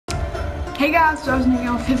Hey guys, so I was making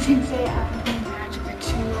on 15th day. I'm playing Magicka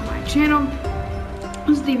 2 on my channel.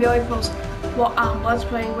 This is the very first Let's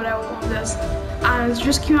Play, whatever on this. It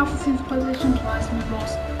just came out for PlayStation Plus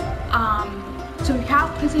meatballs. So if you have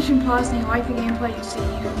PlayStation Plus and you like the gameplay you see,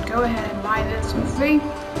 you can go ahead and buy this for free.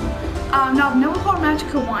 Now I've never played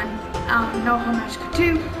Magicka 1, never played Magicka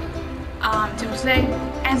 2 till today,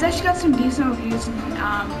 and it's actually got some decent reviews and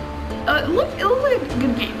it looked like a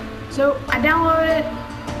good game. So I downloaded it.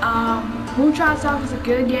 We'll try this out as a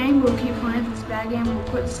good game. We'll keep playing. If it's a bad game, we'll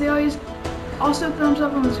quit the series. Also, thumbs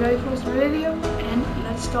up on this very first video, and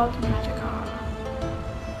let's start the Magicka.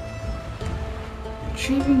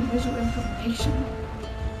 Retrieving visual information.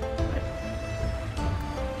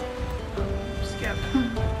 Skip.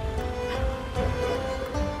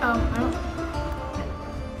 I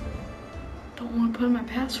don't want to put my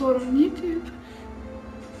password on YouTube.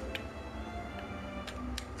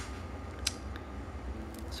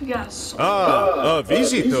 So we got a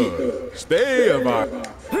visitor. Stay a while.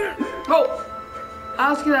 Oh! I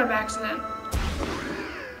was get out of accident.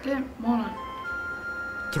 Didn't wanna.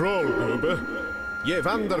 Trollgubbe, je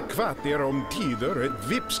vandrar kvarter om tider ett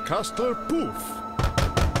vipskastar puff.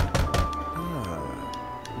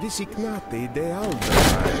 Visignate ide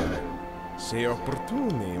alderheim. Se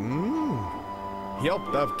opportuni,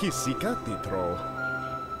 Hjälpt av kissikatti-troll.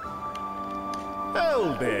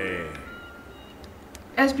 Elde!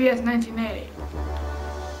 SBS 1980.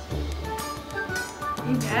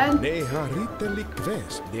 You dead? Ne har ritterlig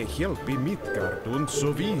kvest, det hjälper Midgard och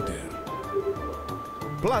så vidare.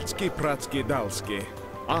 Platski pratski dalski,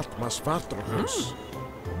 atmas vartrohus.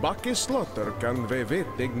 Backe slotter kan vi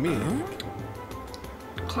vettig mig.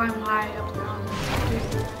 Climb high up the mountain.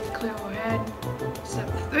 Clear overhead.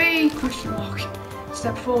 Step 3, question mark.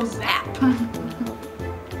 Step 4, zap.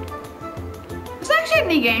 It's actually a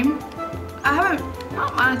neat game. I haven't,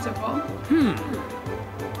 not mind so far.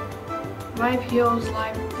 Life heals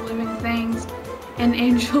life living things and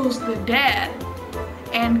angels the dead,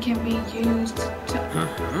 and can be used to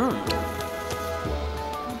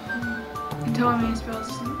tell me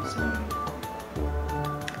spells.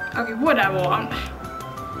 Okay, whatever. I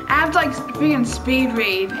have to like freaking speed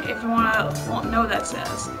read if you want to know what that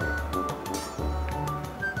says.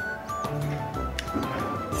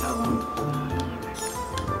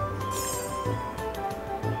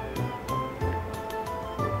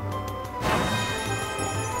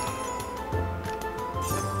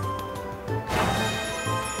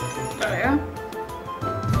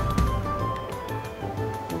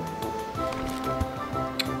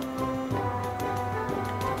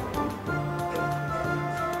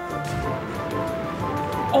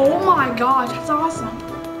 Oh my gosh, that's awesome.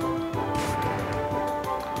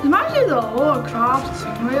 It reminds me of the old Croft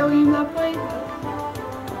Simulator game that I played.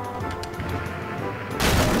 I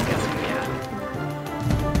guess, yeah.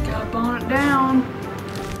 Gotta bone it down.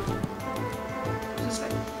 Just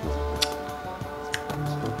like,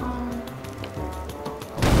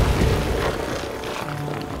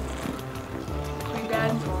 are you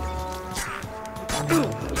dead?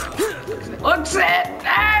 Looks it!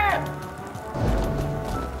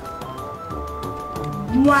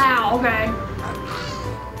 Wow, okay.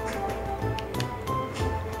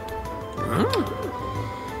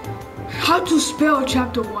 How to spell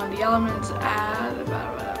chapter 1, the elements add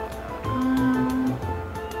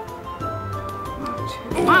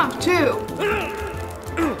Wow, 2.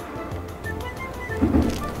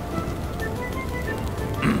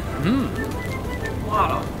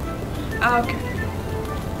 Wow. Okay.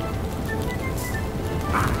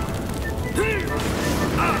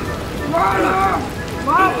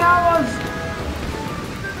 Wow, powers!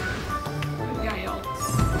 Yeah, heal.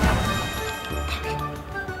 Okay.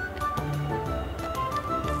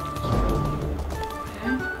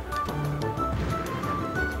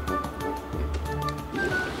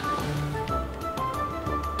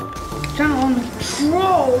 Trying to learn the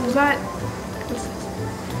controls. That.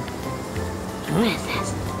 What is this?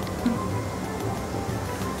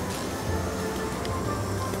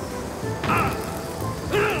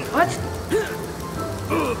 What?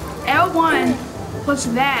 L1 plus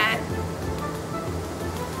that.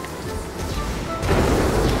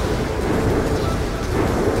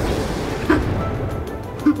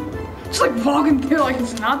 Just like walking through like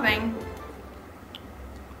it's nothing.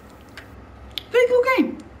 Pretty cool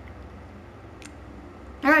game.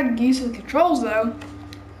 I gotta get used to the controls though.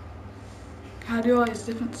 How to do all these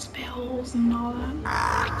different spells and all that.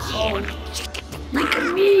 Oh, look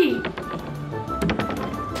at me!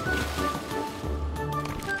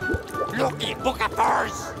 Looky,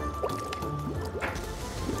 bookers!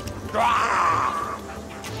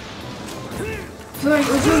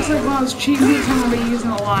 This looks like one of those cheap meats I'm gonna be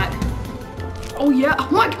using a lot. Oh yeah, oh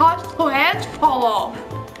my gosh, the heads fall off.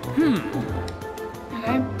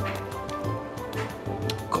 Okay.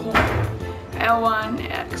 Cool.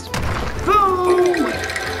 L1X. Boom!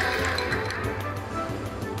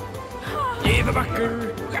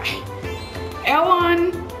 Okay.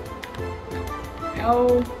 L1.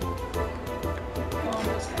 L1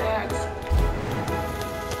 was X.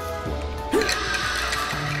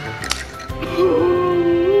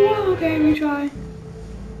 Okay, retry.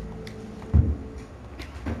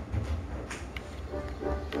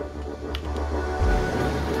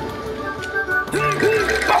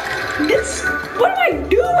 What am I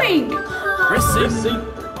doing? Racing.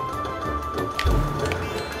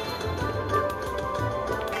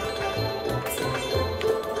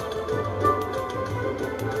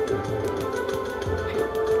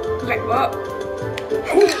 Okay, well.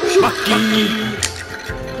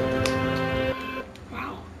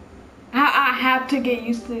 Wow. I have to get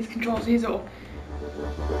used to these controls. These are.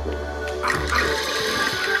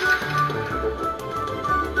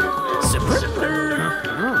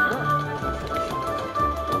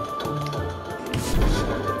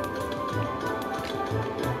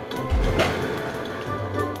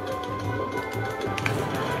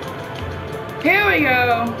 Here we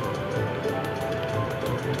go.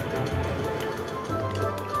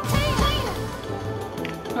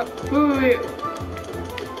 Wait.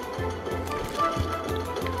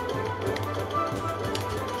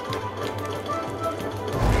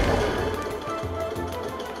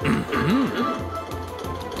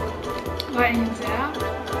 Lightning zap.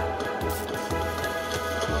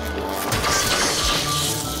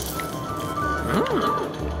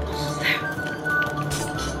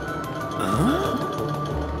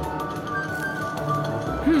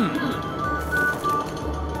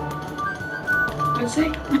 Let's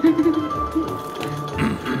see.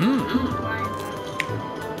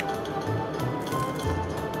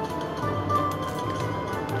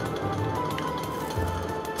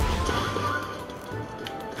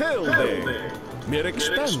 Helde, mer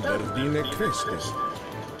expander dine questes.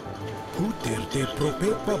 Huter de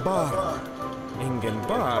propepa bar. Ingen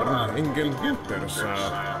bar, ingen huter sa.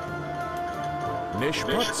 Ne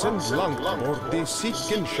spatzen langt bort de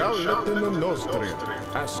sikken sjalleten nostre.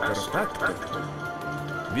 Asker fakter.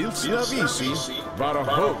 Vilsna visi, vara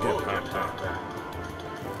högerhatta.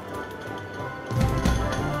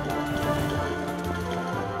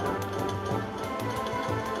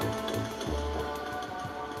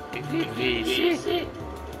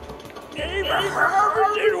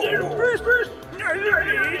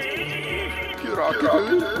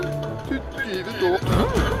 Kurakel, tutgivet då.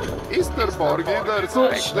 Isterbargi där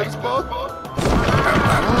släktersbad.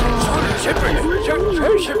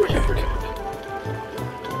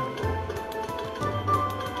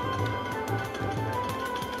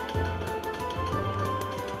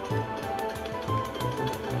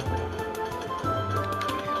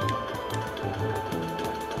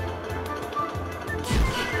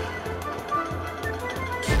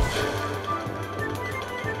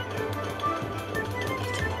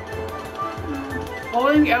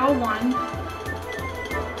 Holding L1.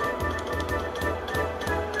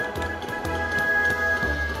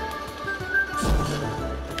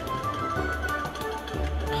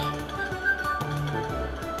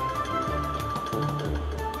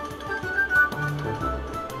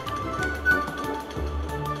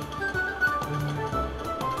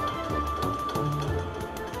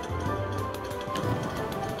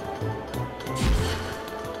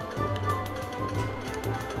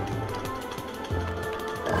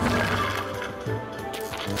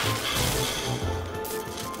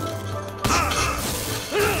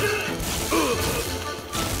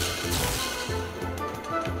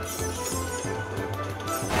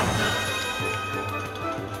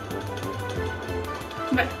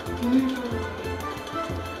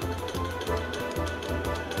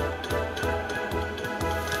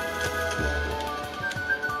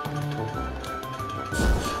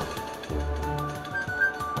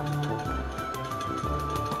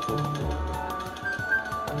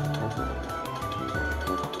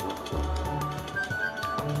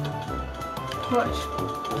 Push.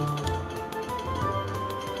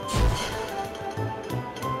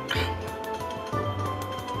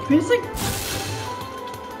 It's like,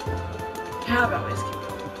 how about whiskey?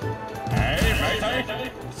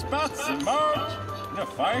 Hey, spots and march. The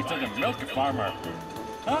fight of the milk farmer.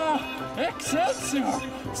 Ah, Excelsior!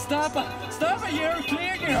 Stop here,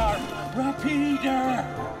 clear your arm. Rapider!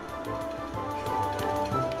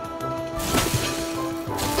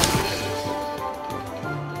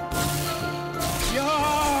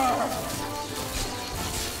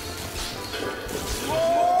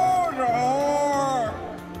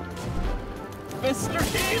 bästa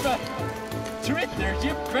hiva! Twitter,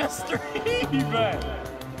 je bästa hiva!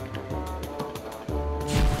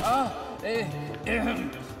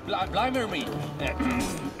 Blimer me.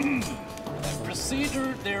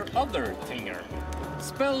 Procedure their other thinger.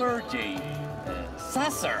 Speller J.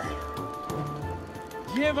 Sasser.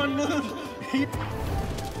 Jevan mood.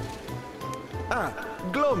 Ah,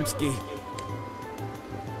 Glomski.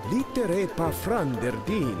 Litere pa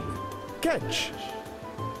franderdin. Catch.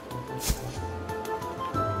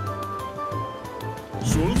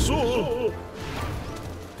 Sol.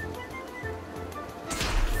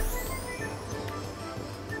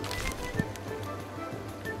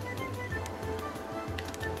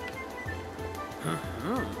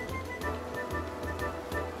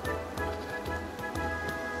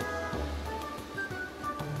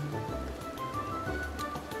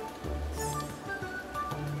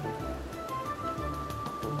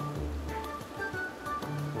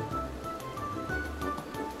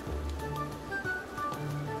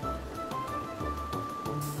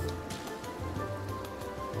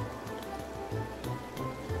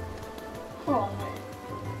 Oh,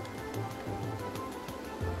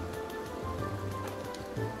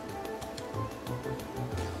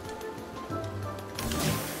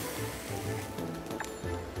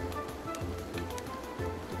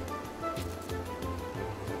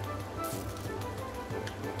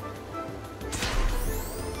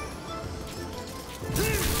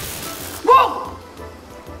 whoa!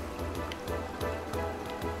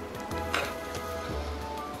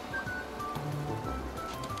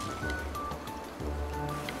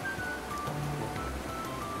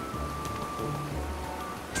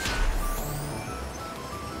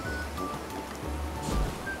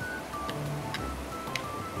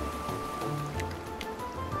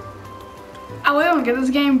 I really don't get this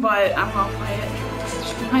game, but I'm gonna play it.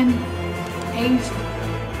 It's fun. Easy.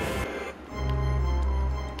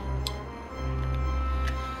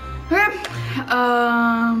 Okay.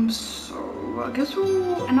 So I guess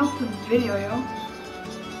we'll end up the video, yo.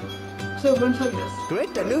 So we're gonna take this.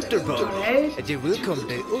 Great Lutherborg. Okay. En je welkom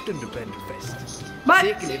bij Otendebenderfest. But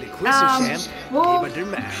Zeker in de quizzachamp, we'll even de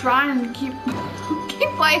man. try and keep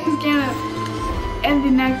playing this game in the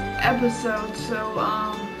next episode. So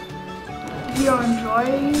if you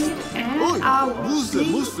enjoyed, and I will see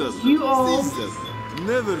you all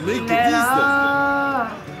Never make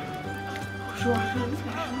later.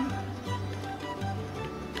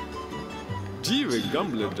 Djeve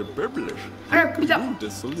gamle de bøbler. Okay, peace out. Det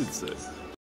er så litt